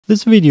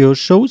This video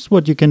shows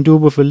what you can do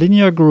with a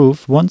linear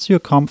groove once you're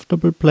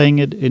comfortable playing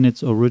it in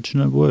its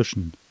original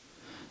version.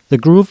 The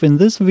groove in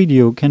this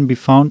video can be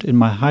found in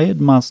my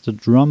Hi-Hat Master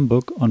drum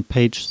book on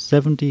page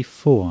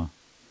 74.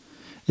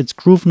 It's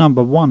groove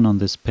number 1 on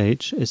this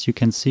page, as you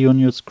can see on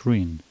your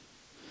screen.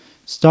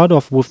 Start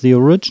off with the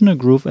original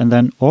groove and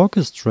then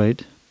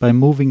orchestrate by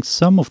moving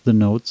some of the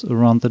notes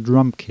around the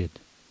drum kit.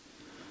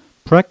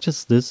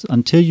 Practice this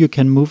until you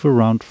can move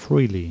around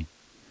freely.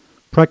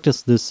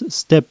 Practice this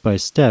step by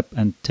step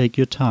and take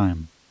your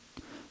time.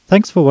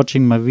 Thanks for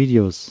watching my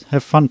videos.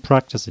 Have fun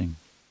practicing.